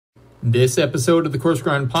This episode of the Coarse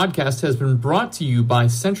podcast has been brought to you by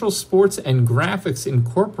Central Sports and Graphics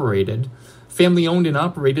Incorporated, family-owned and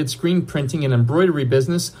operated screen printing and embroidery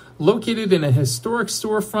business located in a historic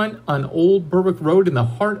storefront on Old Berwick Road in the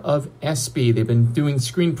heart of Espy. They've been doing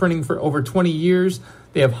screen printing for over 20 years.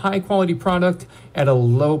 They have high-quality product at a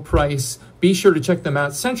low price. Be sure to check them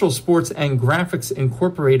out. Central Sports and Graphics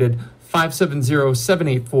Incorporated,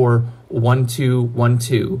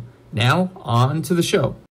 570-784-1212. Now, on to the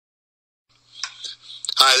show.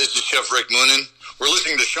 Hi, this is Chef Rick Moonen. We're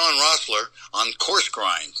listening to Shawn Rosler on Coarse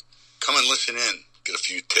Grind. Come and listen in. Get a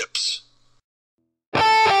few tips.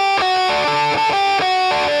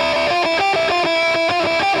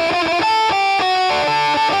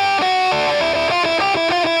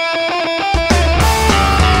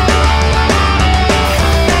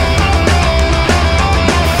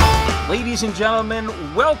 Ladies and gentlemen,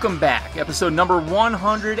 welcome back. Episode number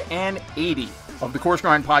 180 of the Coarse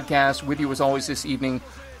Grind podcast. With you as always this evening,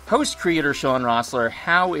 host creator Shawn Rosler.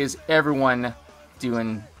 How is everyone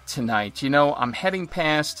doing tonight? You know, I'm heading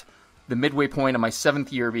past the midway point of my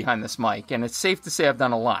 7th year behind this mic, and it's safe to say I've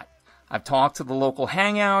done a lot. I've talked to the local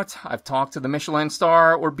hangout, I've talked to the Michelin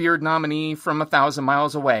star or beard nominee from 1,000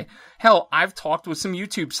 miles away. Hell, I've talked with some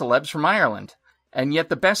YouTube celebs from Ireland. And yet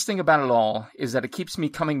the best thing about it all is that it keeps me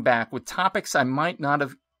coming back with topics I might not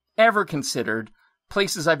have ever considered,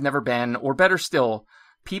 places I've never been, or better still,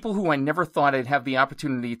 people who I never thought I'd have the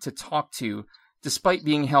opportunity to talk to, despite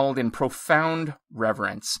being held in profound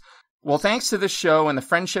reverence. Well, thanks to this show and the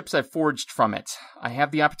friendships I've forged from it, I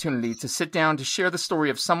have the opportunity to sit down to share the story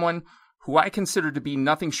of someone who I consider to be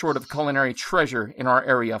nothing short of a culinary treasure in our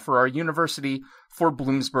area for our university, for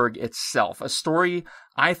Bloomsburg itself. A story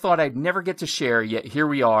I thought I'd never get to share, yet here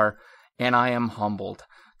we are, and I am humbled.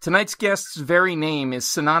 Tonight's guest's very name is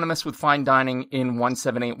synonymous with fine dining in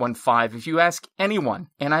 17815. If you ask anyone,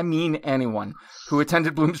 and I mean anyone, who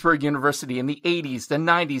attended Bloomsburg University in the 80s, the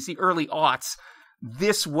 90s, the early aughts,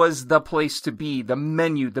 this was the place to be. The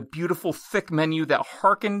menu, the beautiful thick menu that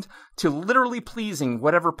hearkened to literally pleasing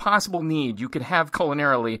whatever possible need you could have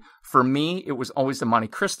culinarily. For me, it was always the Monte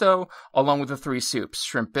Cristo, along with the 3 soups,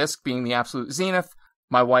 shrimp bisque being the absolute zenith.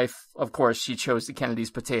 My wife, of course, she chose the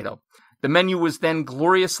Kennedy's potato. The menu was then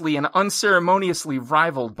gloriously and unceremoniously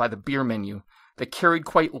rivaled by the beer menu that carried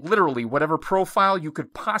quite literally whatever profile you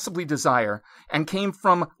could possibly desire and came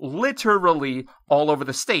from literally all over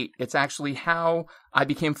the state. It's actually how I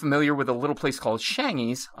became familiar with a little place called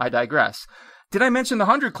Shangy's. I digress. Did I mention the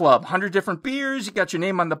 100 Club? 100 different beers, you got your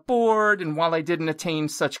name on the board, and while I didn't attain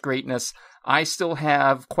such greatness, I still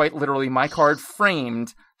have, quite literally, my card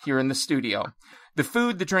framed here in the studio. The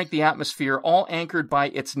food, the drink, the atmosphere, all anchored by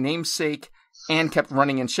its namesake and kept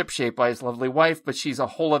running in shipshape by his lovely wife, but she's a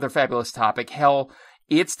whole other fabulous topic. Hell,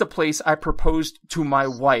 it's the place I proposed to my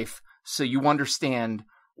wife, so you understand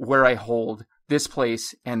where I hold this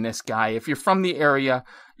place and this guy. If you're from the area,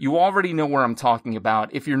 you already know where I'm talking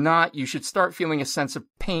about. If you're not, you should start feeling a sense of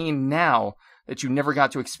pain now that you never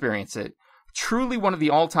got to experience it. Truly one of the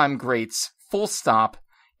all-time greats, full stop,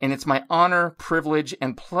 and it's my honor, privilege,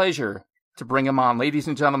 and pleasure to bring him on. Ladies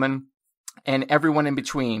and gentlemen, and everyone in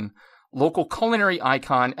between, local culinary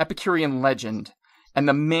icon, Epicurean legend, and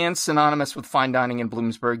the man synonymous with fine dining in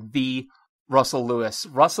Bloomsburg, the Russell Lewis.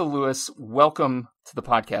 Russell Lewis, welcome to the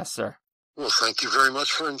podcast, sir. Well, thank you very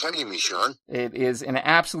much for inviting me, Shawn. It is an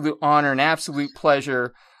absolute honor, an absolute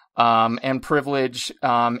pleasure, and privilege.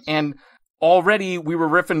 And already we were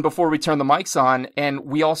riffing before we turned the mics on, and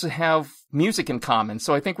we also have music in common.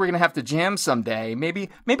 So I think we're going to have to jam someday. Maybe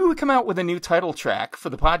we come out with a new title track for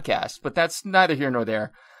the podcast, but that's neither here nor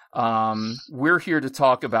there. We're here to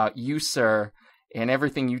talk about you, sir, and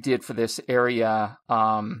everything you did for this area.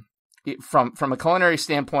 From a culinary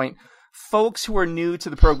standpoint, folks who are new to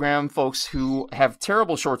the program, folks who have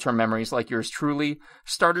terrible short-term memories like yours truly,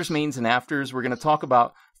 starters, mains, and afters. We're going to talk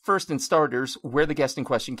about first in starters, where the guest in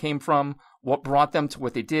question came from, what brought them to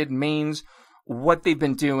what they did, mains, what they've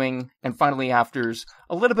been doing, and finally afters,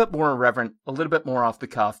 a little bit more irreverent, a little bit more off the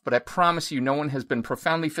cuff, but I promise you no one has been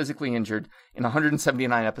profoundly physically injured in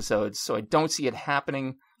 179 episodes, so I don't see it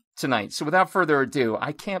happening tonight. So without further ado,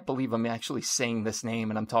 I can't believe I'm actually saying this name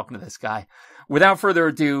and I'm talking to this guy. Without further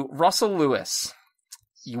ado, Russell Lewis.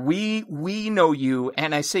 We know you,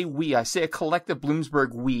 and I say a collective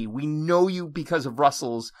Bloomsburg we. We know you because of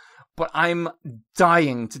Russell's, but I'm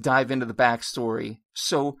dying to dive into the backstory.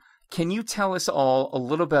 So can you tell us all a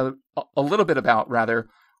little bit about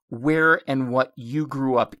where and what you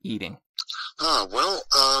grew up eating? Kind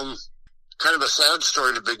of a sad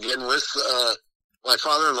story to begin with. My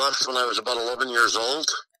father left when I was about 11 years old,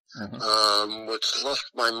 which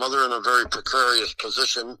left my mother in a very precarious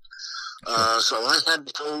position. So I had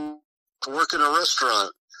to go to work in a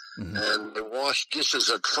restaurant and wash dishes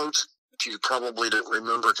at Coarse. You probably don't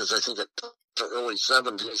remember because I think it's the early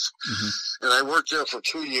 70s. And I worked there for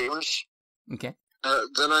 2 years. Okay.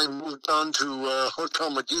 Then I moved on to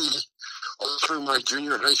Hotel McGee all through my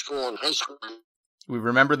junior high school and high school. We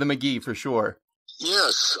remember the McGee for sure.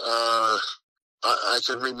 Yes. I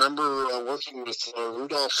can remember working with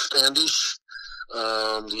Rudolph Standish,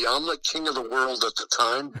 the omelet king of the world at the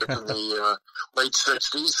time, in the late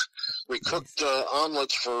 60s. We cooked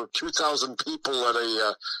omelets for 2,000 people at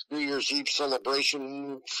a New Year's Eve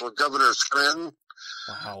celebration for Governor Scranton.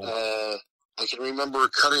 Wow. I can remember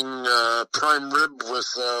cutting prime rib with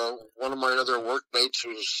one of my other workmates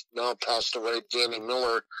who's now passed away, Danny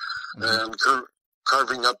Miller, and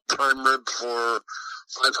carving up prime rib for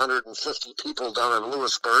 550 people down in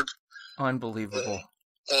Lewisburg. Unbelievable.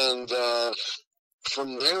 And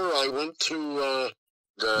from there, I went to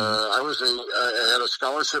I had a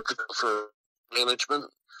scholarship for management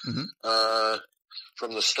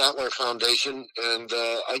from the Statler Foundation, and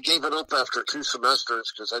I gave it up after 2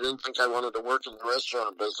 semesters because I didn't think I wanted to work in the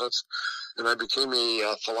restaurant business, and I became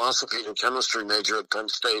a philosophy and chemistry major at Penn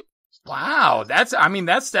State. Wow, that's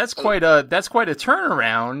quite a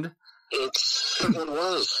turnaround. It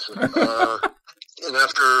was. And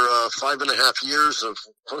after 5.5 years of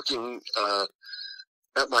working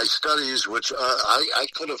at my studies, which I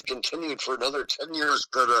could have continued for another 10 years,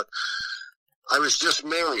 but I was just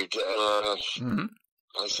married.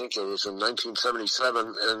 I think it was in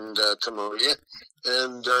 1977, and to Maria,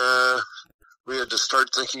 and we had to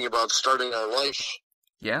start thinking about starting our life.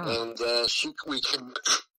 Yeah. And we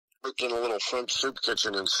worked in a little French soup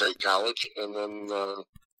kitchen in State College, and then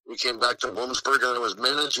we came back to Bloomsburg, and I was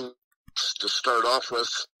managing to start off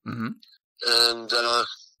with. And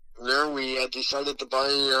there we decided to buy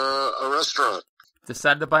a restaurant.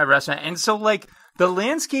 And so, like, the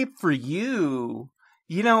landscape for you,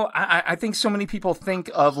 you know, I think so many people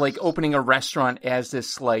think of, like, opening a restaurant as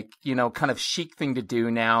this, like, you know, kind of chic thing to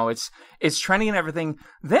do now. It's trendy and everything.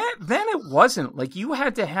 Then it wasn't. Like, you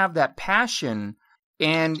had to have that passion.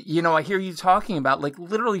 And, you know, I hear you talking about, like,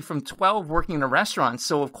 literally from 12 working in a restaurant.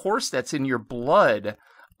 So, of course, that's in your blood.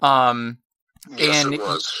 Yes, and it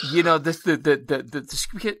was. You know, the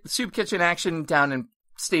soup kitchen action down in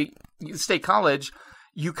State College,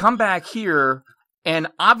 you come back here, and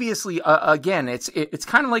obviously, again, it's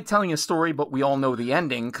kind of like telling a story, but we all know the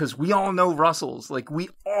ending because we all know Russell's. Like, we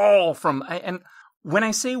all and when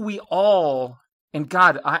I say we all, and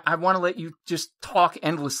God, I want to let you just talk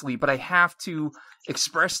endlessly, but I have to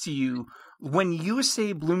express to you, when you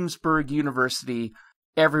say Bloomsburg University,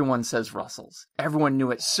 everyone says Russell's. Everyone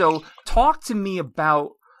knew it. So talk to me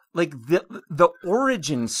about, like, the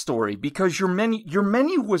origin story, because your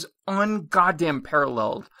menu was ungoddamn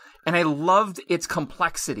paralleled, and I loved its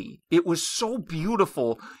complexity. It was so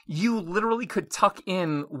beautiful. You literally could tuck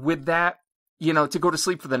in with that, you know, to go to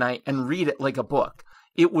sleep for the night and read it like a book.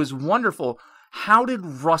 It was wonderful. How did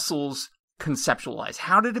Russell's conceptualize?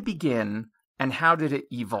 How did it begin, and how did it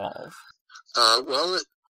evolve? Well, it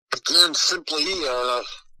began simply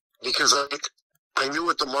because I knew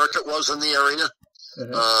what the market was in the area.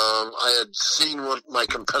 I had seen what my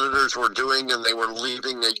competitors were doing, and they were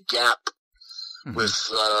leaving a gap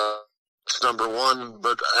with number one,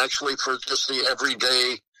 but actually for just the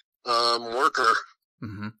everyday worker,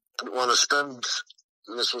 didn't want to spend,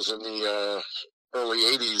 and this was in the early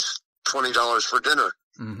 80s, $20 for dinner.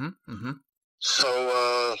 So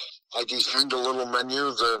I designed a little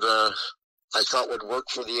menu that I thought would work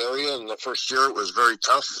for the area, and the first year it was very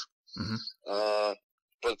tough.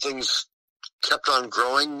 But things kept on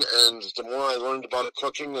growing, and the more I learned about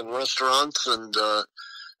cooking and restaurants, and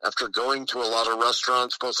after going to a lot of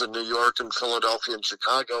restaurants, both in New York and Philadelphia and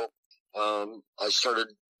Chicago, I started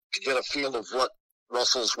to get a feel of what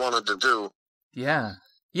Russell's wanted to do. Yeah.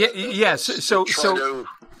 So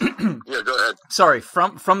yeah, go ahead. Sorry,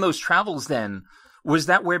 from those travels then, was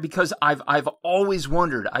that where, because I've always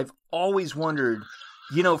wondered,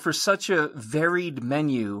 you know, for such a varied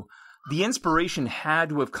menu, the inspiration had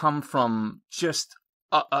to have come from just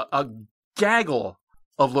a gaggle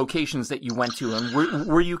of locations that you went to, and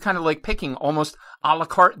were you kind of like picking almost a la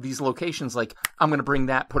carte these locations, like, I'm going to bring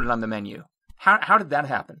that, put it on the menu? How did that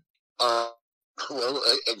happen? Well,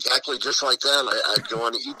 exactly just like that. I'd go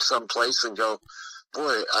and eat someplace and go,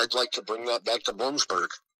 boy, I'd like to bring that back to Bloomsburg.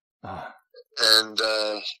 And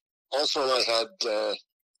also I had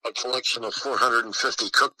a collection of 450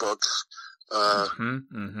 cookbooks.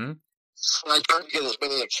 So I tried to get as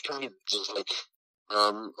many experiences like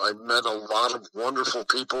I met a lot of wonderful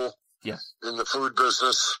people in the food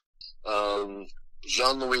business.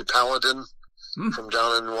 Jean-Louis Paladin from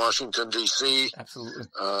down in Washington, D.C. Absolutely.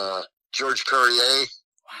 George Perrier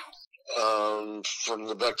from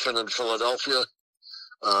the Beckfin in Philadelphia.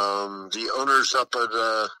 The owners up at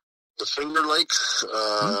the Finger Lakes,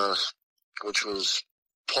 which was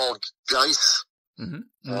Paul Geis.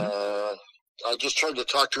 I just tried to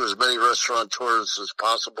talk to as many restaurateurs as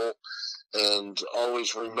possible, and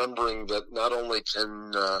always remembering that not only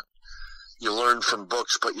can you learn from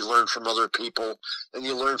books, but you learn from other people, and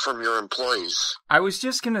you learn from your employees. I was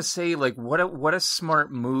just gonna say, like, what a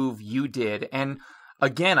smart move you did, and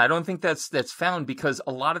again, I don't think that's found, because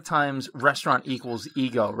a lot of times restaurant equals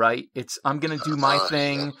ego, right? It's, I'm gonna do my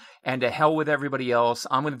thing, and to hell with everybody else.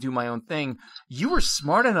 I'm gonna do my own thing. You were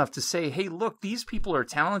smart enough to say, hey, look, these people are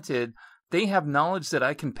talented. They have knowledge that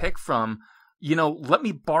I can pick from. You know, let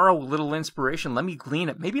me borrow a little inspiration. Let me glean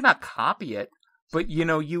it. Maybe not copy it. But, you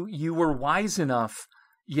know, you were wise enough,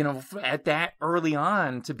 you know, at that early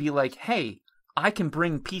on to be like, hey, I can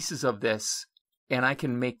bring pieces of this and I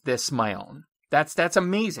can make this my own. That's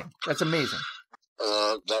amazing. That's amazing.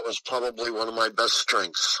 That was probably one of my best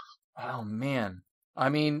strengths. Oh, man. I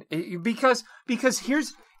mean, because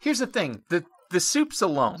here's the thing. The soups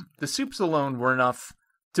alone were enough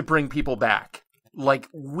to bring people back. Like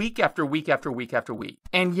week after week after week after week.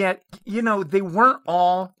 And yet, you know, they weren't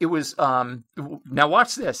all, it was, now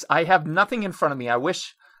watch this. I have nothing in front of me. I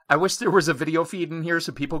wish there was a video feed in here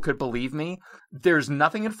so people could believe me. There's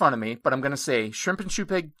nothing in front of me, but I'm going to say shrimp and shoe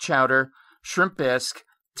pig chowder, shrimp bisque,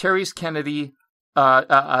 Terry's Kennedy,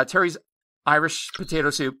 Terry's Irish potato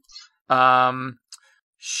soup.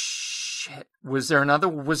 Shit. Was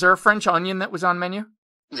there a French onion that was on menu?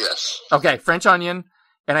 Yes. Okay, French onion.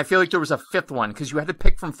 And I feel like there was a fifth one, because you had to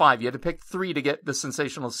pick from 5. You had to pick 3 to get the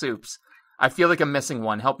sensational soups. I feel like I'm missing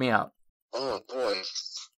one. Help me out. Oh, boy.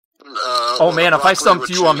 Oh, man, if I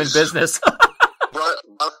stumped you, I'm in business.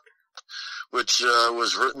 Which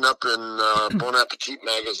was written up in Bon Appetit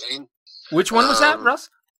magazine. Which one was that, Russ?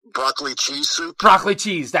 Broccoli cheese soup. Broccoli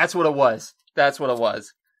cheese. That's what it was.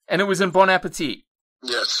 And it was in Bon Appetit.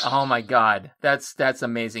 Yes. Oh, my God. That's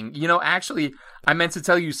amazing. You know, actually, I meant to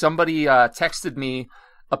tell you, somebody texted me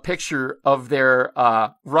a picture of their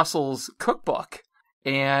Russell's cookbook,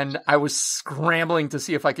 and I was scrambling to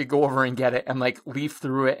see if I could go over and get it and like leaf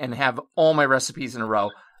through it and have all my recipes in a row.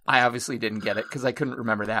 I obviously didn't get it because I couldn't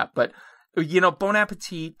remember that. But, you know, Bon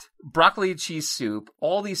Appetit, broccoli cheese soup,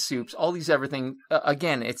 all these soups, all these everything.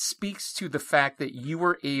 Again, it speaks to the fact that you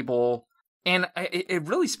were able, and it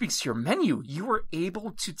really speaks to your menu. You were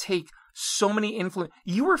able to take so many influence.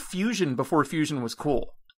 You were fusion before fusion was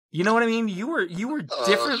cool. You know what I mean? You were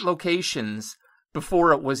different locations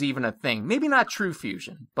before it was even a thing. Maybe not true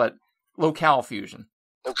fusion, but locale fusion.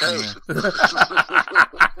 Okay.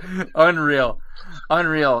 Unreal.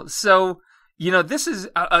 So, you know, this is,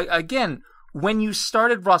 again, when you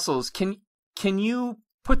started Russell's, can you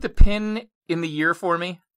put the pin in the year for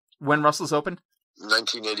me when Russell's opened?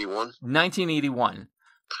 1981. 1981.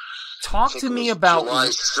 Talk to me about July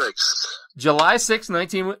 6th. July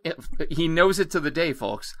 6th, he knows it to the day,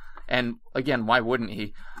 folks. And again, why wouldn't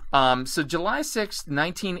he? So July 6th,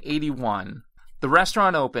 1981, the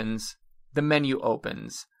restaurant opens, the menu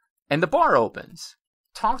opens, and the bar opens.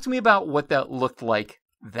 Talk to me about what that looked like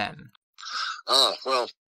then. Well,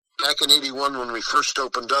 back in 81 when we first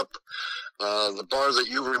opened up, the bar that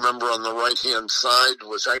you remember on the right-hand side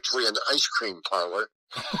was actually an ice cream parlor.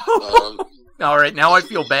 All right, now I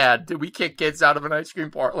feel bad. Did we kick kids out of an ice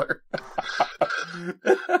cream parlor?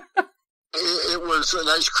 It was an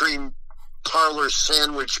ice cream parlor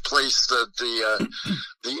sandwich place that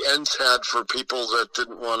the Ents had for people that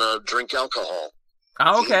didn't want to drink alcohol.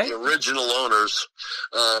 Oh, okay. The original owners.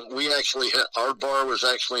 We actually had, our bar was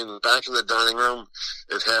actually in the back of the dining room.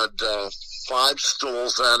 It had 5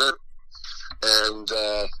 stools at it, and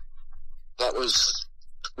that was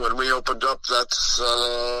when we opened up. That's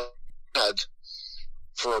had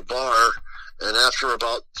for a bar. And after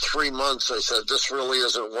about 3 months, I said, this really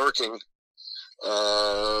isn't working.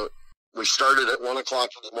 We started at 1 o'clock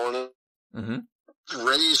in the morning,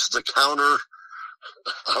 raised the counter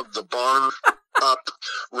of the bar up,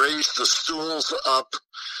 raised the stools up,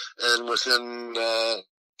 and within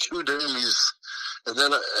 2 days, and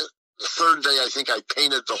then the third day, I think I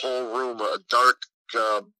painted the whole room a dark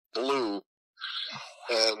blue,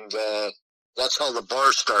 and that's how the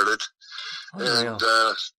bar started. And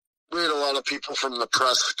we had a lot of people from the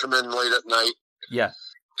press come in late at night. Yeah.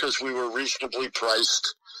 Because we were reasonably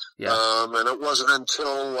priced. Yeah. And it wasn't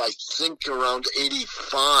until, I think, around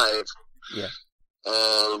 85,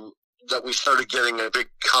 that we started getting a big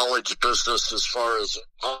college business as far as,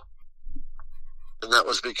 and that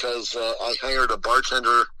was because I hired a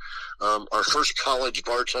bartender. Our first college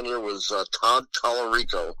bartender was Todd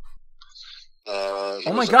Tallarico.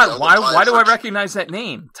 Oh my God! Why do I recognize that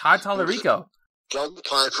name? Todd Tallarico. Delta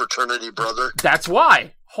Pi fraternity brother. That's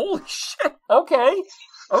why. Holy shit! Okay.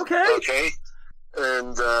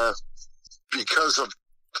 And because of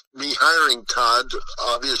me hiring Todd,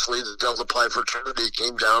 obviously the Delta Pi fraternity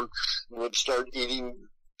came down and would start eating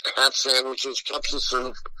half sandwiches, cups of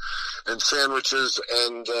soup, and sandwiches,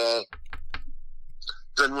 and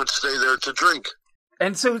then would stay there to drink.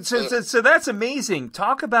 And so that's amazing.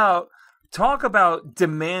 Talk about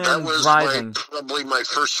demand that was driving. Probably my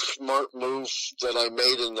first smart move that I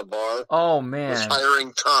made in the bar. Oh man, was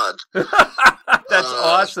hiring Todd. That's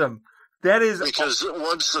awesome. That is because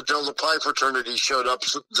once the Delta Pi fraternity showed up,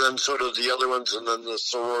 then so did the other ones, and then the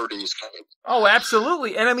sororities came. Oh,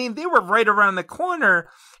 absolutely. And I mean, they were right around the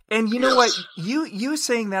corner. And you know what? You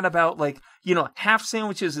saying that about, like, you know, half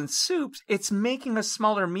sandwiches and soups, it's making a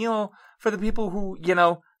smaller meal for the people who, you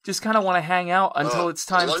know, just kind of want to hang out until it's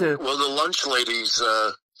time to... Well, the lunch ladies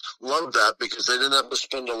loved that because they didn't have to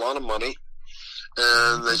spend a lot of money,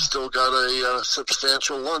 and they still got a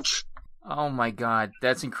substantial lunch. Oh, my God.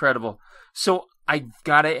 That's incredible. So I've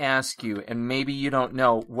got to ask you, and maybe you don't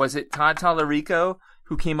know, was it Todd Tallarico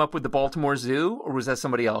who came up with the Baltimore Zoo, or was that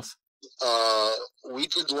somebody else? We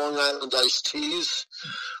did Long Island iced teas.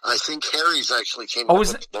 I think Harry's actually came up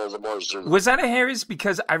with the Baltimore Zoo. Was that a Harry's?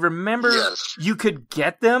 Because I remember you could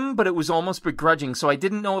get them, but it was almost begrudging. So I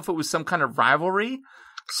didn't know if it was some kind of rivalry.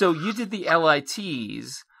 So you did the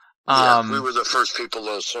LITs. We were the first people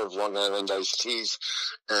to serve Long Island iced teas,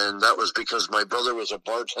 and that was because my brother was a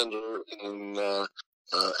bartender in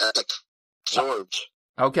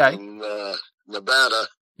Ep180 in Nevada.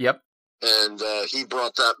 Yep. And he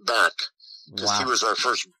brought that back because he was our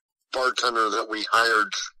first bartender that we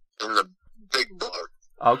hired in the big bar.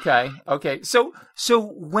 Okay. So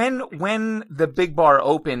when the big bar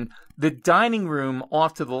opened, the dining room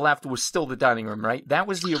off to the left was still the dining room, right? That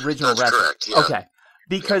was the original restaurant. Correct, yeah. Okay.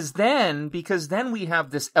 Because then we have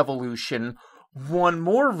this evolution, one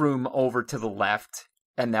more room over to the left,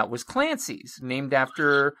 and that was Clancy's, named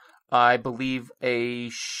after, I believe, a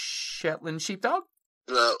Shetland sheepdog?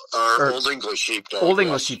 Old English sheepdog. Old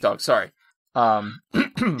English sheepdog, sorry. Yeah,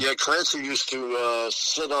 Clancy used to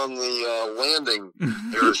sit on the landing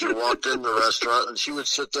there as you walked in the restaurant, and she would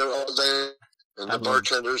sit there all day, and the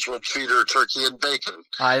bartenders would feed her turkey and bacon.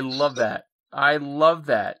 I love that.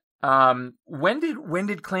 When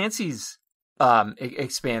did Clancy's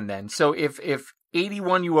expand then? So if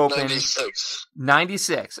 81 you opened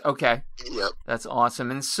 96. Okay. Yep. That's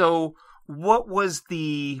awesome. And so what was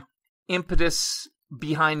the impetus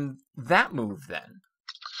behind that move then?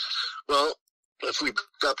 Well, if we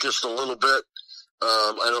back up just a little bit,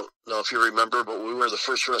 I don't know if you remember, but we were the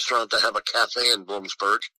first restaurant to have a cafe in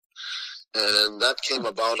Bloomsburg. And that came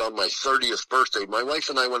about on my 30th birthday. My wife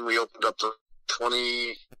and I, when we opened up the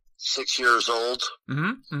 26 years old.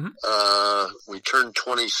 We turned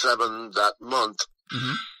 27 that month.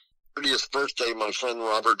 30th birthday, my friend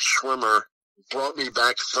Robert Schwimmer brought me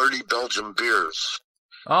back 30 Belgian beers.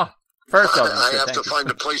 Oh, first of all, I have to find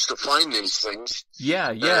a place to find these things.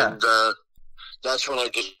 Yeah. And that's when I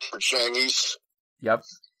did Shangy's. Yep.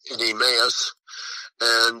 In Emmaus.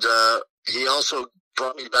 And he also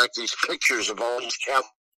brought me back these pictures of all these cafes.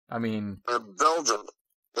 I mean, Belgium.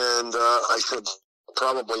 And I said,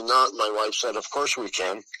 probably not. My wife said, of course we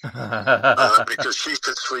can. Because she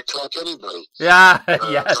could sweet talk anybody. Yeah,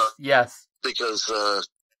 yes. Because I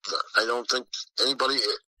don't think anybody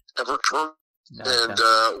ever tried.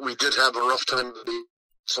 We did have a rough time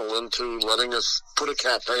into letting us put a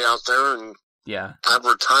cafe out there and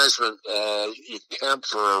advertisement you can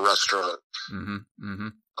for a restaurant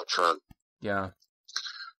up front. Yeah.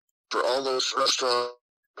 For all those restaurants,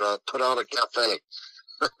 put out a cafe.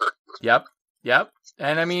 Yep.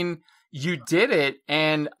 And I mean, you did it,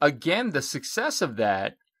 and again, the success of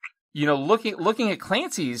that, you know, looking at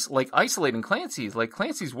Clancy's, like isolating Clancy's, like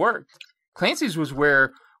Clancy's worked. Clancy's was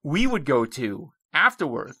where we would go to after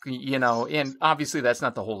work, you know, and obviously that's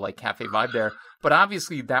not the whole like cafe vibe there, but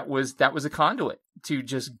obviously that was a conduit to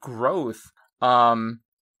just growth. I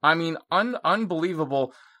mean,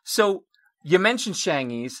 unbelievable. So you mentioned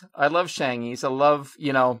Shangy's. I love Shangy's. I love,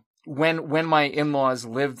 you know, when my in-laws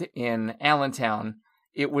lived in Allentown,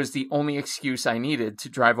 it was the only excuse I needed to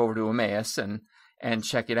drive over to Emmaus and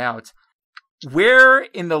check it out. Where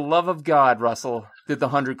in the love of God, Russell, did the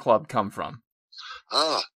 100 Club come from?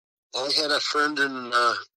 I had a friend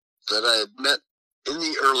that I had met in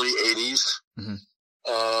the early 80s,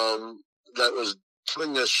 that was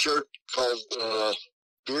putting a shirt called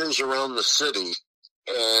Beers Around the City,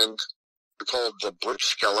 and called the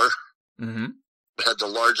Brickskeller. Mm-hmm. It had the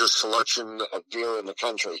largest selection of beer in the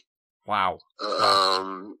country. Wow.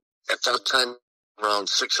 At that time, around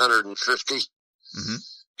 650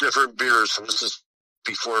 different beers. And this is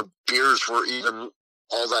before beers were even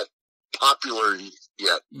all that popular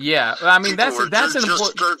yet. Yeah, I mean, that's an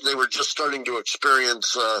important. They were just starting to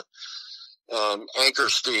experience Anchor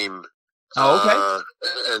Steam. Oh, okay.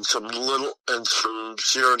 And some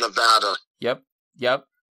Sierra Nevada. Yep.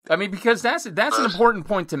 I mean, because that's an important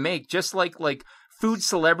point to make. Just like food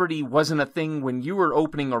celebrity wasn't a thing when you were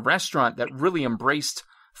opening a restaurant that really embraced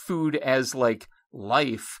food as like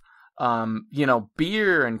life.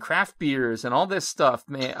 Beer and craft beers and all this stuff,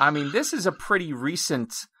 man. I mean, this is a pretty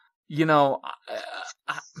recent,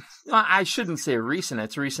 I shouldn't say recent.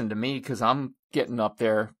 It's recent to me because I'm getting up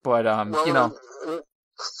there. But,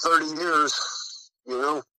 30 years,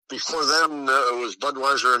 before them, it was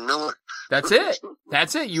Budweiser and Miller. That's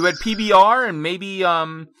it. You had PBR and maybe,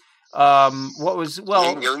 Yuengling.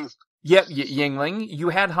 Yeah, Yuengling. You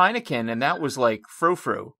had Heineken, and that was like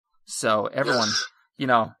frou-frou. So everyone,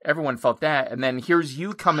 everyone felt that. And then here's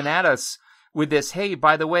you coming at us with this, hey,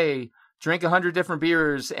 by the way, drink 100 different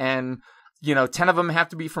beers, and 10 of them have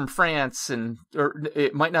to be from France, or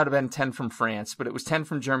it might not have been 10 from France, but it was 10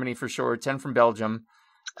 from Germany for sure, 10 from Belgium.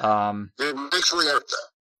 They actually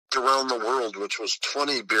around the world, which was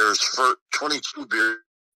 22 beers.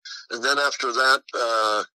 And then after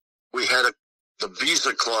that, we had the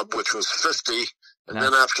Visa Club, which was 50. And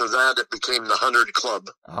then after that, it became the 100 Club.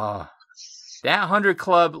 Oh, that 100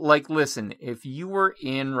 Club, listen, if you were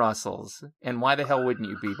in Russell's, and why the hell wouldn't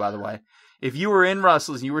you be, by the way? If you were in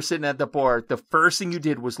Russell's and you were sitting at the bar, the first thing you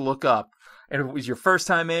did was look up. And if it was your first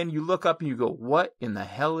time in, you look up and you go, what in the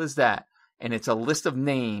hell is that? And it's a list of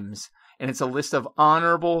names. And it's a list of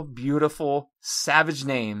honorable, beautiful, savage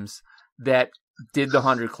names that did the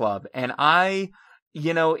 100 Club. And if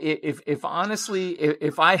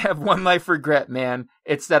I have one life regret, man,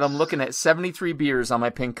 it's that I'm looking at 73 beers on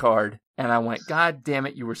my pink card. And I went, God damn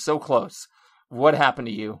it, you were so close. What happened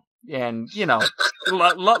to you? And,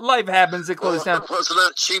 life happens. It closed down. It wasn't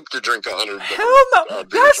that cheap to drink 100. Hell no.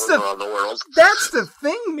 Beers around the world. That's the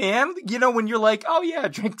thing, man. When you're like, oh yeah,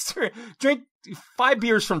 drink 5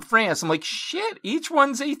 beers from France. I'm like, shit, each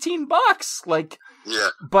one's $18. Yeah.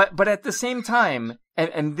 But at the same time,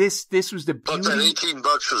 and this was the beauty. But that $18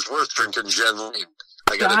 was worth drinking Gen.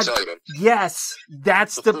 I gotta tell you. Yes,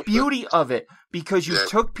 that's the beauty of it. Because you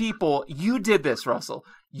took people, you did this, Russell.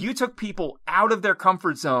 You took people out of their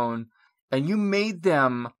comfort zone and you made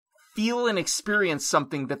them feel and experience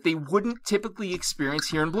something that they wouldn't typically experience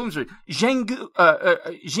here in Bloomsburg. Jingu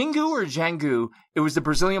or Jangu, it was the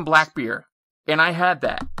Brazilian black beer. And I had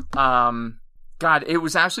that. God, it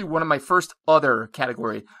was actually one of my first other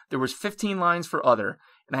category. There was 15 lines for other,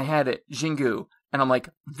 and I had it, Jingu. And I'm like,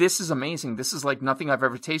 this is amazing. This is like nothing I've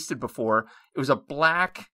ever tasted before. It was a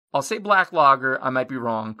black lager, I might be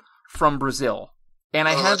wrong, from Brazil. And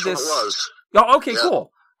I had this. What it was. Oh, okay,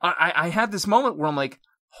 cool. I had this moment where I'm like,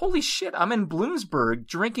 holy shit, I'm in Bloomsburg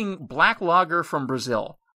drinking black lager from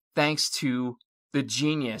Brazil, thanks to the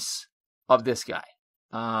genius of this guy.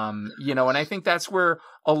 And I think that's where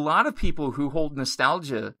a lot of people who hold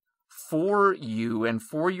nostalgia for you and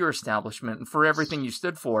for your establishment and for everything you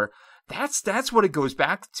stood for, that's what it goes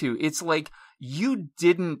back to. It's like you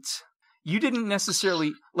didn't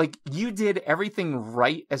necessarily, you did everything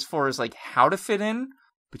right as far as how to fit in,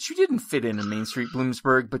 but you didn't fit in Main Street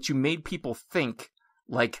Bloomsburg, but you made people think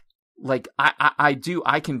I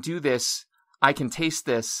can do this, I can taste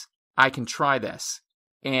this, I can try this.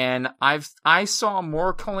 And I saw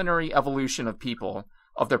more culinary evolution of people,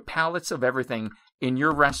 of their palates, of everything in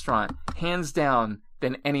your restaurant, hands down,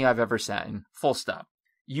 than any I've ever sat in. Full stop.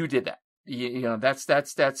 You did that.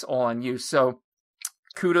 That's all on you. So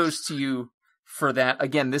kudos to you for that.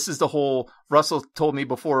 Again, this is the whole, Russell told me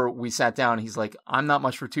before we sat down, he's like, I'm not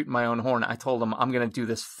much for tooting my own horn. I told him I'm going to do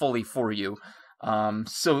this fully for you.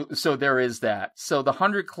 So there is that. So the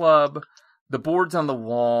 100 Club, the boards on the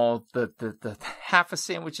wall, the half a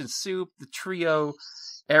sandwich and soup, the trio,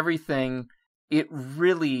 everything, it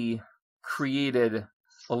really created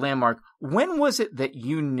a landmark. When was it that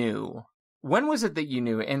you knew?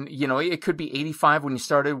 And, it could be 85 when you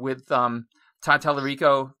started with Todd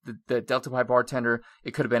Tallarico, the Delta Pi bartender.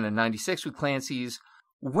 It could have been in 96 with Clancy's.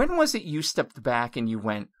 When was it you stepped back and you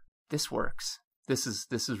went, this works. This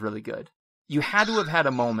is really good. You had to have had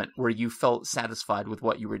a moment where you felt satisfied with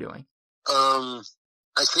what you were doing. I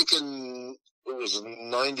think it was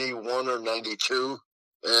 91 or 92,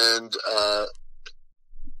 and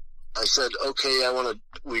I said, okay,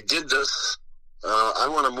 we did this. I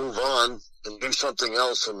want to move on and do something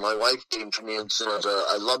else. And my wife came to me and said,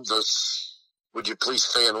 I love this. Would you please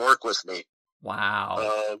stay and work with me?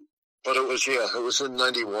 Wow. But it was in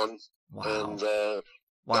 91. Wow. And,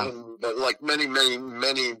 Wow. like many, many,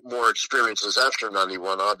 many more experiences after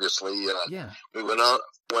 91, obviously. We went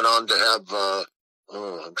on to have,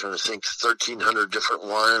 I'm trying to think, 1,300 different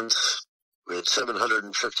wines. We had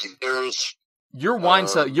 750 beers. Your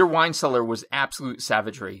wine cellar was absolute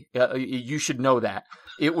savagery. You should know that.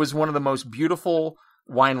 It was one of the most beautiful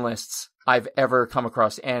wine lists I've ever come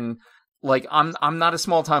across. And like, I'm not a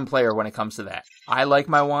small time player when it comes to that. I like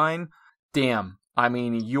my wine. Damn. I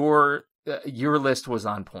mean, your list was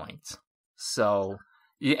on point. So,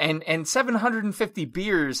 and 750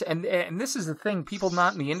 beers. And this is the thing, people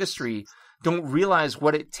not in the industry don't realize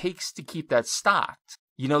what it takes to keep that stocked.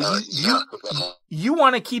 You know, you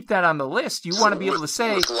want to keep that on the list. You want to be able to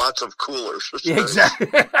say with lots of coolers. Exactly.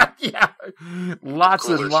 Yeah. Lots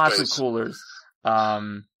Cooler and lots space. of coolers.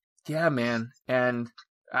 Yeah, man. And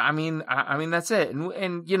I mean, that's it.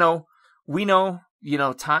 And, you know, we know, you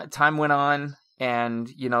know, time went on and,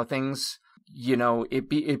 you know, things, you know,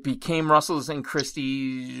 it became Russell's and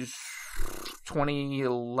Christie's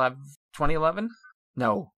 2011?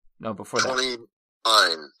 No, before that.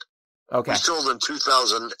 29. Okay. We sold in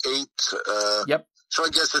 2008. Yep. So I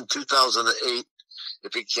guess in 2008,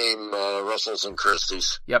 it became Russell's and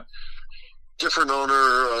Christie's. Yep. Different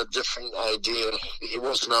owner, different idea. He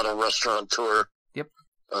was not a restaurateur. Yep.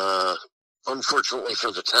 Unfortunately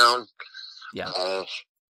for the town. Yeah.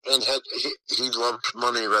 And he loved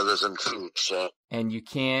money rather than food. So. And you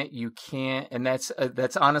can't, and that's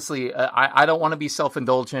honestly, I don't want to be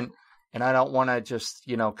self-indulgent, and I don't want to just,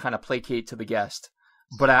 you know, kind of placate to the guest.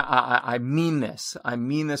 But I mean this. I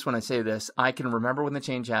mean this when I say this. I can remember when the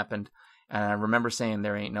change happened, and I remember saying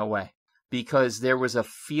there ain't no way. Because there was a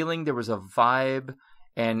feeling, there was a vibe,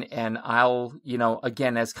 and I'll, you know,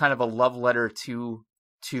 again, as kind of a love letter to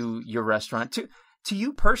your restaurant, to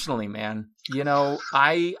you personally, man. You know,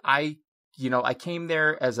 I came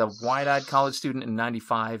there as a wide-eyed college student in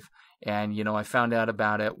 95, and, you know, I found out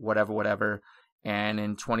about it, whatever. And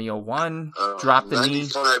in 2001, dropped the knee.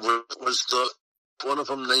 95 was one of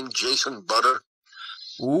them named Jason Butter.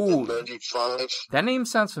 Ooh, 95. That name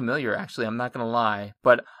sounds familiar, actually. I'm not going to lie.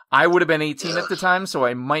 But I would have been 18 at the time, so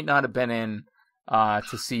I might not have been in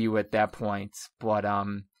to see you at that point. But,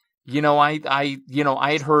 you know, I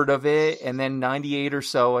had heard of it, and then 98 or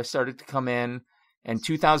so, I started to come in. And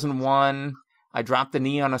 2001, I dropped the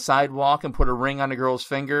knee on a sidewalk and put a ring on a girl's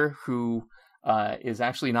finger who is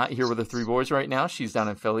actually not here with the three boys right now. She's down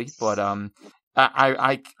in Philly. But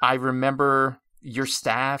I remember your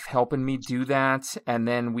staff helping me do that, and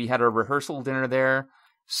then we had a rehearsal dinner there.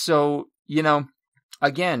 So, you know,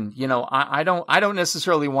 again, you know, I don't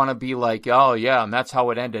necessarily want to be like, oh yeah, and that's how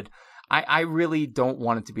it ended. I really don't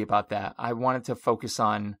want it to be about that. I want it to focus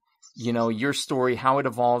on, you know, your story, how it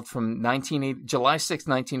evolved from July 6th,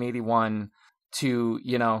 1981 to,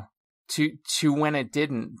 you know, to when it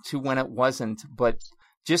didn't, to when it wasn't, but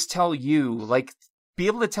just tell you, like, be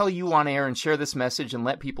able to tell you on air and share this message and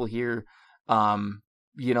let people hear,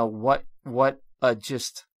 you know, what a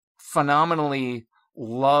just phenomenally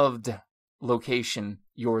loved location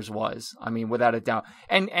yours was. I mean, without a doubt.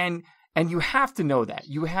 And you have to know that.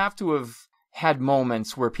 You have to have had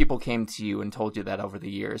moments where people came to you and told you that over the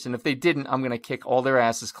years. And if they didn't, I'm going to kick all their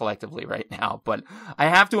asses collectively right now. But I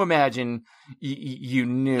have to imagine you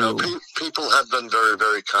knew. No, people have been very,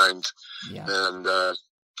 very kind. Yeah. And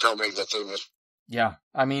tell me that they was. Yeah.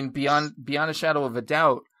 I mean, beyond a shadow of a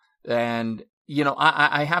doubt. And, you know,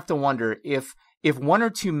 I have to wonder if one or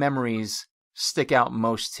two memories stick out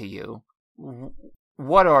most to you,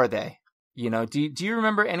 what are they? You know, do you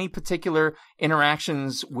remember any particular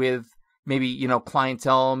interactions with maybe, you know,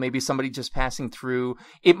 clientele, maybe somebody just passing through?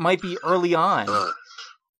 It might be early on.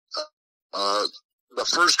 The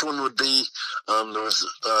first one would be, there was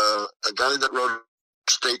a guy that wrote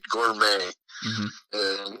State Gourmet,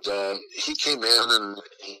 and he came in and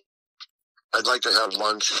I'd like to have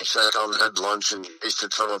lunch. He sat down and had lunch and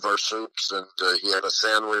tasted some of our soups, and he had a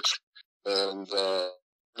sandwich, and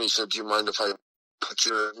he said, do you mind if I put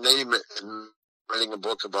your name in writing a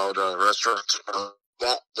book about restaurants?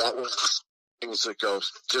 That was things that go,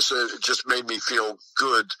 it just made me feel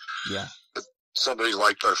good. Yeah. That somebody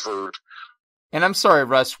liked our food. And I'm sorry,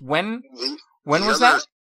 Russ, when was that?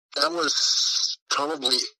 That was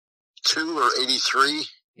probably 82 or 83.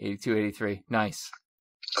 82, 83. Nice.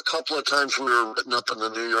 A couple of times we were written up in the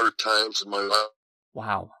New York Times, and my wife.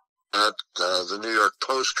 Wow. The New York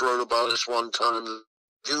Post wrote about us one time.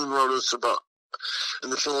 June wrote us about in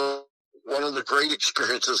the Philippines. One of the great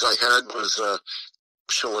experiences I had was a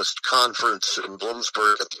socialist conference in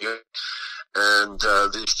Bloomsburg at the end.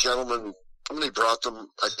 And these gentlemen, somebody brought them,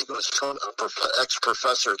 I think it was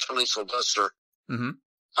ex-professor Tony Sylvester. Mm-hmm.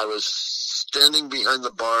 I was standing behind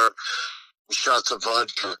the bar, shots of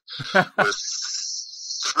vodka, with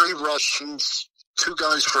 3 Russians, 2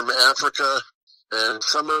 guys from Africa, and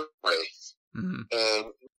some away. Mm-hmm. And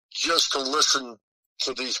just to listen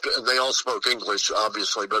to these, and they all spoke English,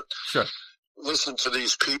 obviously, but sure. Listen to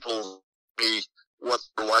these people be what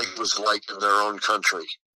their life was like in their own country.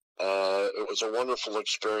 It was a wonderful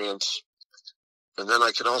experience. And then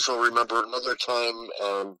I can also remember another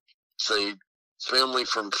time, say, family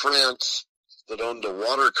from France that owned a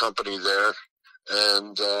water company there.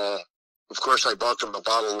 And, of course, I bought them a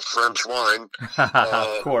bottle of French wine.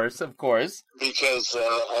 Of course. Because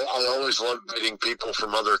I always loved meeting people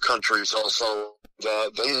from other countries also.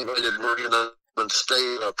 They invited Maria and stay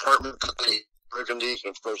in an apartment company, Burgundy.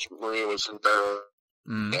 Of course, Maria was in there.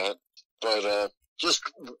 Mm. But just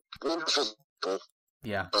wonderful people.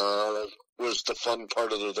 Yeah. Was the fun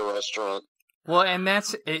part of the restaurant. Well, and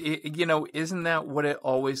that's, isn't that what it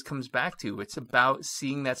always comes back to? It's about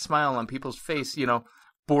seeing that smile on people's face.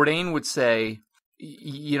 Bourdain would say,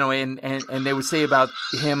 and they would say about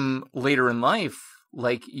him later in life,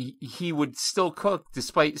 like he would still cook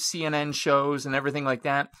despite CNN shows and everything like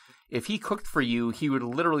that. If he cooked for you, he would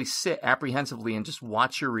literally sit apprehensively and just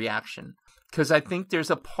watch your reaction. Because I think there's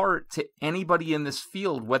a part to anybody in this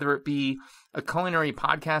field, whether it be a culinary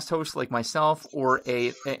podcast host like myself or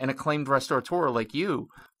an acclaimed restaurateur like you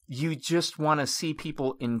just want to see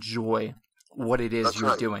people enjoy what it is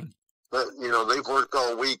you're doing. But, they've worked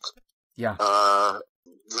all week. Yeah.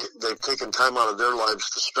 They've taken time out of their lives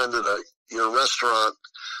to spend at your restaurant.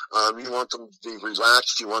 You want them to be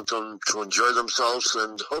relaxed. You want them to enjoy themselves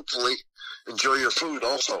and hopefully enjoy your food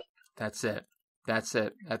also. That's it.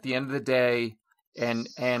 At the end of the day, and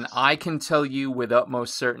I can tell you with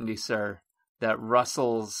utmost certainty, sir, that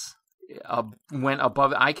Russell's went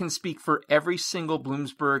above. I can speak for every single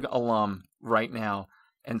Bloomsburg alum right now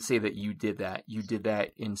and say that you did that. You did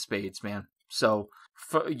that in spades, man. So,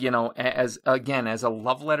 as a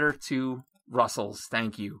love letter to Russell's,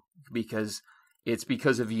 thank you, because it's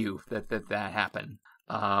because of you that happened.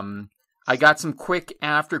 I got some quick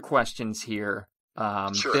after questions here.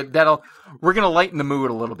 Sure. We're gonna lighten the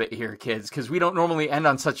mood a little bit here, kids, because we don't normally end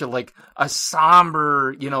on such a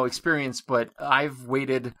somber experience. But I've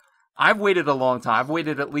waited a long time. I've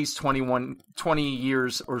waited at least 20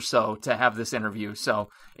 years or so to have this interview. So,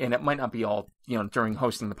 and it might not be all during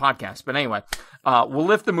hosting the podcast, but anyway, we'll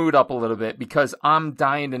lift the mood up a little bit because I'm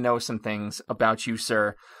dying to know some things about you,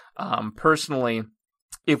 sir. Personally,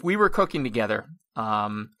 if we were cooking together,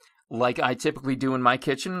 like I typically do in my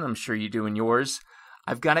kitchen, I'm sure you do in yours,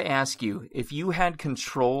 I've got to ask you, if you had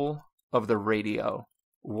control of the radio,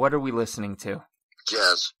 what are we listening to?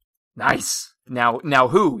 Jazz. Nice. Now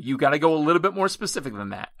who? You got to go a little bit more specific than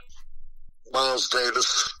that. Miles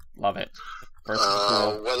Davis. Love it.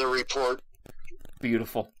 Cool. Weather Report.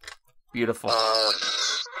 Beautiful.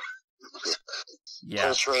 Yeah.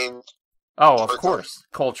 Coltrane. Oh, of course.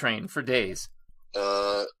 Coltrane for days.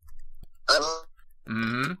 I don't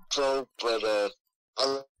Mm-hmm. So, but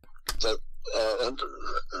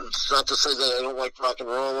it's not to say that I don't like rock and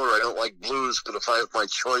roll or I don't like blues, but if I have my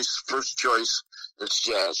first choice, it's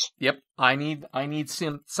jazz. Yep, I need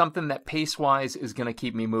something that pace wise is going to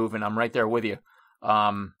keep me moving. I'm right there with you,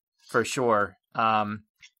 for sure.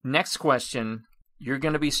 Next question: you're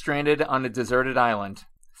going to be stranded on a deserted island,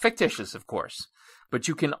 fictitious, of course, but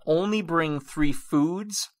you can only bring 3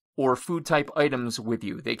 foods or food type items with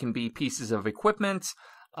you. They can be pieces of equipment,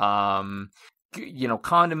 condiments,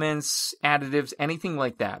 additives, anything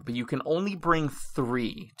like that. But you can only bring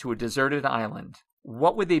 3 to a deserted island.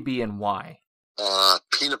 What would they be and why?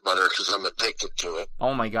 Peanut butter, because I'm addicted to it.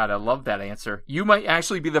 Oh my God, I love that answer. You might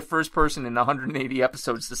actually be the first person in 180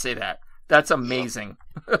 episodes to say that. That's amazing.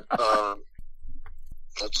 Let's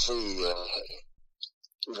see.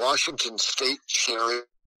 Washington State cherry.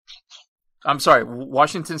 I'm sorry,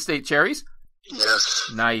 Washington State cherries? Yes.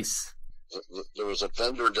 Nice. There was a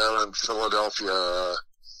vendor down in Philadelphia.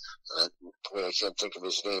 I can't think of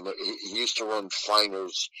his name. He used to run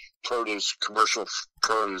Finer's commercial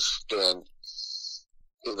produce stand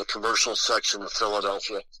in the commercial section of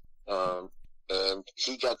Philadelphia. And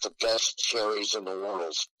he got the best cherries in the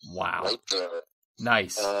world. Wow. Right there.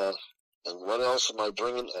 Nice. And what else am I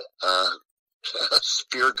bringing? A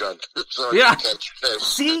spear gun. So yeah. I can catch fish.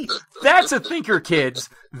 See, that's a thinker, kids.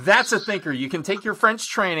 That's a thinker. You can take your French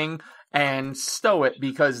training and stow it,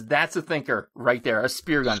 because that's a thinker right there, a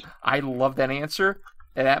spear gun. I love that answer.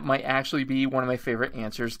 And that might actually be one of my favorite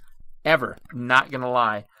answers ever. Not going to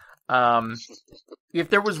lie. If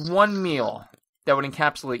there was one meal that would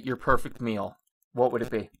encapsulate your perfect meal, what would it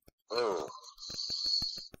be? Oh.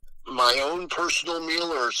 My own personal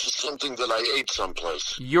meal, or something that I ate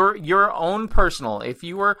someplace? Your own personal. If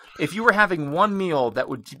you were having one meal that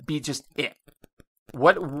would be just it,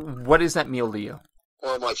 what is that meal to you?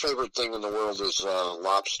 Well, my favorite thing in the world is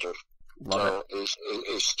lobster. Love it.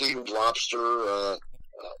 A steamed lobster.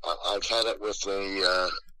 I've had it with we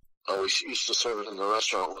used to serve it in the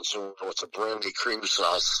restaurant with a brandy cream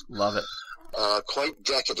sauce. Love it. Quite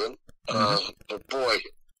decadent. But boy,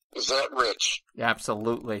 is that rich.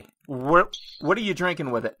 Absolutely. What are you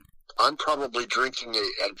drinking with it? I'm probably drinking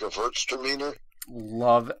a Gewürztraminer.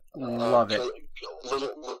 Love it. A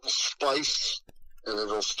little spice, and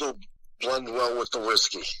it'll still blend well with the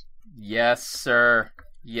whiskey. Yes, sir.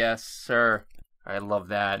 Yes, sir. I love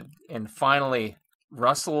that. And finally,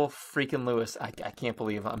 Russell freaking Lewis. I can't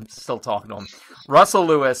believe I'm still talking to him. Russell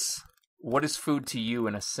Lewis, what is food to you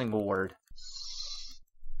in a single word?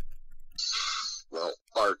 Well,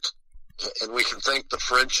 art. And we can thank the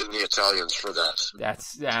French and the Italians for that.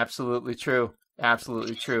 That's absolutely true.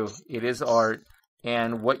 Absolutely true. It is art.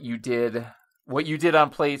 And what you did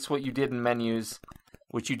on plates, what you did in menus,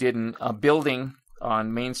 what you did in a building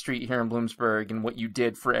on Main Street here in Bloomsburg, and what you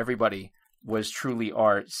did for everybody was truly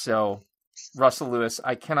art. So, Russell Lewis,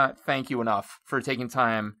 I cannot thank you enough for taking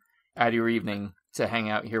time out of your evening to hang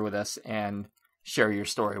out here with us and share your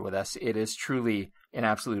story with us. It is truly an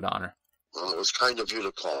absolute honor. Well, it was kind of you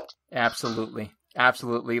to call. Absolutely.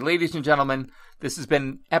 Absolutely. Ladies and gentlemen, this has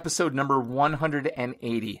been episode number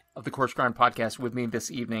 180 of the Coarse Grind Podcast. With me this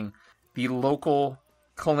evening, the local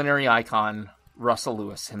culinary icon, Russell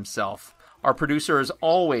Lewis himself. Our producer, as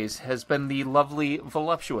always, has been the lovely,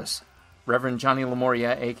 voluptuous Reverend Johnny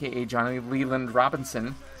Lamoria, a.k.a. Johnny Leland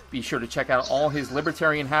Robinson. Be sure to check out all his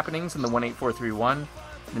libertarian happenings in the 18431.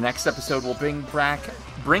 The next episode will bring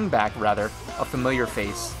back a familiar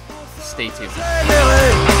face. Stay tuned.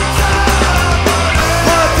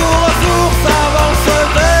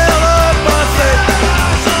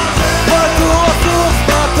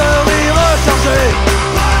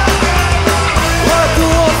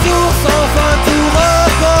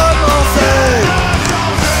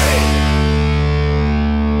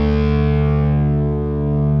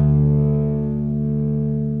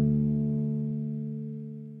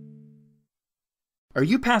 Are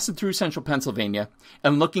you passing through central Pennsylvania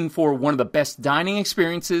and looking for one of the best dining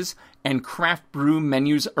experiences and craft brew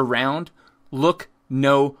menus around? Look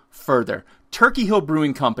no further. Turkey Hill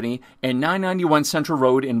Brewing Company and 991 Central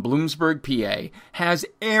Road in Bloomsburg, PA has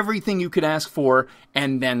everything you could ask for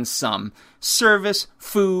and then some. Service,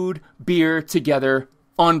 food, beer together.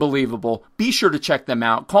 Unbelievable. Be sure to check them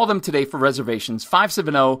out. Call them today for reservations.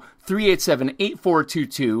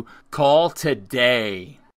 570-387-8422. Call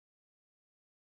today.